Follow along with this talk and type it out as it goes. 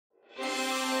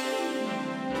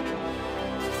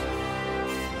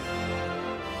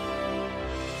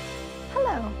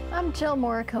I'm Jill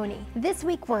Morricone. This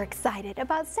week we're excited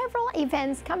about several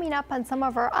events coming up on some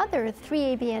of our other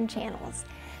 3ABN channels.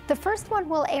 The first one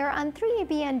will air on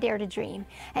 3ABN Dare to Dream,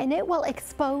 and it will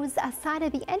expose a side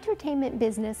of the entertainment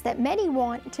business that many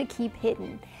want to keep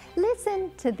hidden.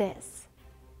 Listen to this.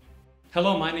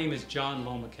 Hello, my name is John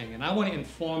Lomacang, and I want to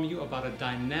inform you about a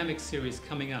dynamic series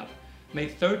coming up May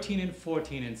 13 and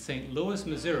 14 in St. Louis,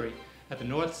 Missouri at the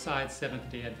Northside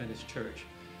Seventh-day Adventist Church.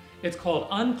 It's called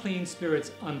Unclean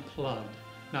Spirits Unplugged.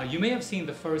 Now, you may have seen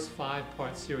the first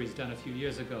 5-part series done a few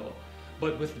years ago,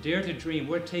 but with Dare to Dream,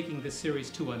 we're taking this series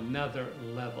to another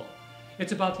level.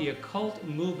 It's about the occult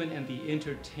movement and the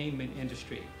entertainment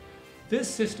industry. This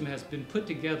system has been put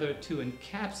together to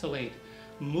encapsulate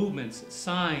movements,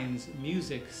 signs,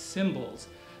 music, symbols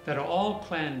that are all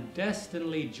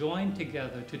clandestinely joined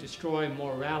together to destroy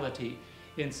morality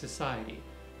in society.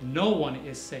 No one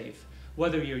is safe.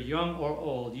 Whether you're young or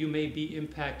old, you may be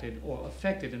impacted or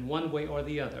affected in one way or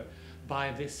the other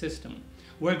by this system.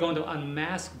 We're going to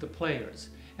unmask the players.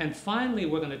 And finally,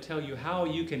 we're going to tell you how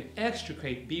you can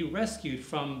extricate, be rescued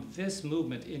from this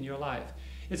movement in your life.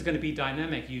 It's going to be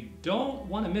dynamic. You don't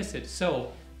want to miss it,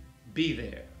 so be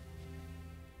there.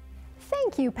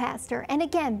 Thank you, Pastor. And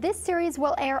again, this series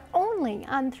will air only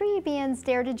on 3ABN's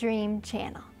Dare to Dream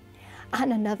channel.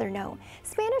 On another note,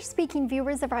 Spanish-speaking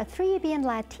viewers of our 3ABN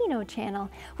Latino channel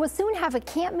will soon have a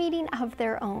camp meeting of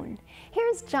their own.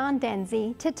 Here's John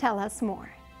Dinzey to tell us more.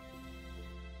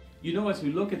 You know, as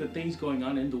we look at the things going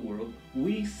on in the world,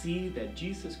 we see that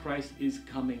Jesus Christ is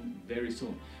coming very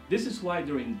soon. This is why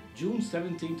during June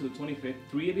 17th to the 25th,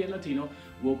 3ABN Latino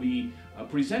will be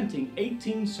presenting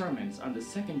 18 sermons on the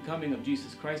second coming of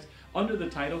Jesus Christ under the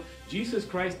title, Jesus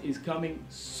Christ is Coming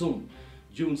Soon.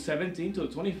 June 17th to the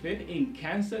 25th in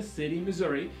Kansas City,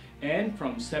 Missouri. And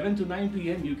from 7 to 9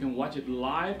 p.m. you can watch it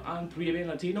live on 3ABN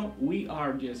Latino. We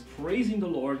are just praising the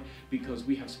Lord because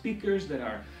we have speakers that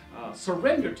are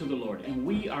surrendered to the Lord. And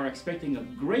we are expecting a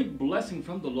great blessing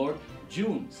from the Lord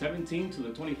June 17th to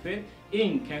the 25th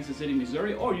in Kansas City,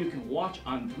 Missouri. Or you can watch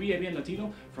on 3ABN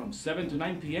Latino from 7 to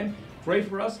 9 p.m. Pray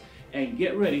for us and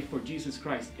get ready for Jesus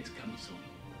Christ is coming soon.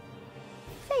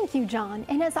 Thank you, John.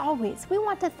 And as always, we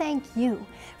want to thank you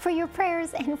for your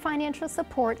prayers and financial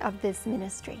support of this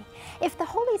ministry. If the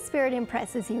Holy Spirit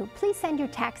impresses you, please send your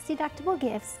tax-deductible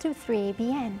gifts to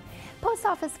 3ABN. Post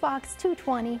Office Box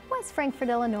 220, West Frankfort,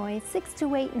 Illinois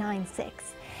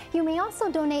 62896. You may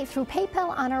also donate through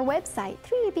PayPal on our website,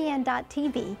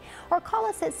 3abn.tv, or call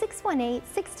us at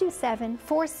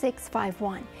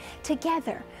 618-627-4651.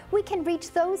 Together, we can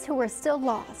reach those who are still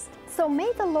lost. So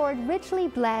may the Lord richly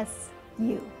bless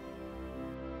you.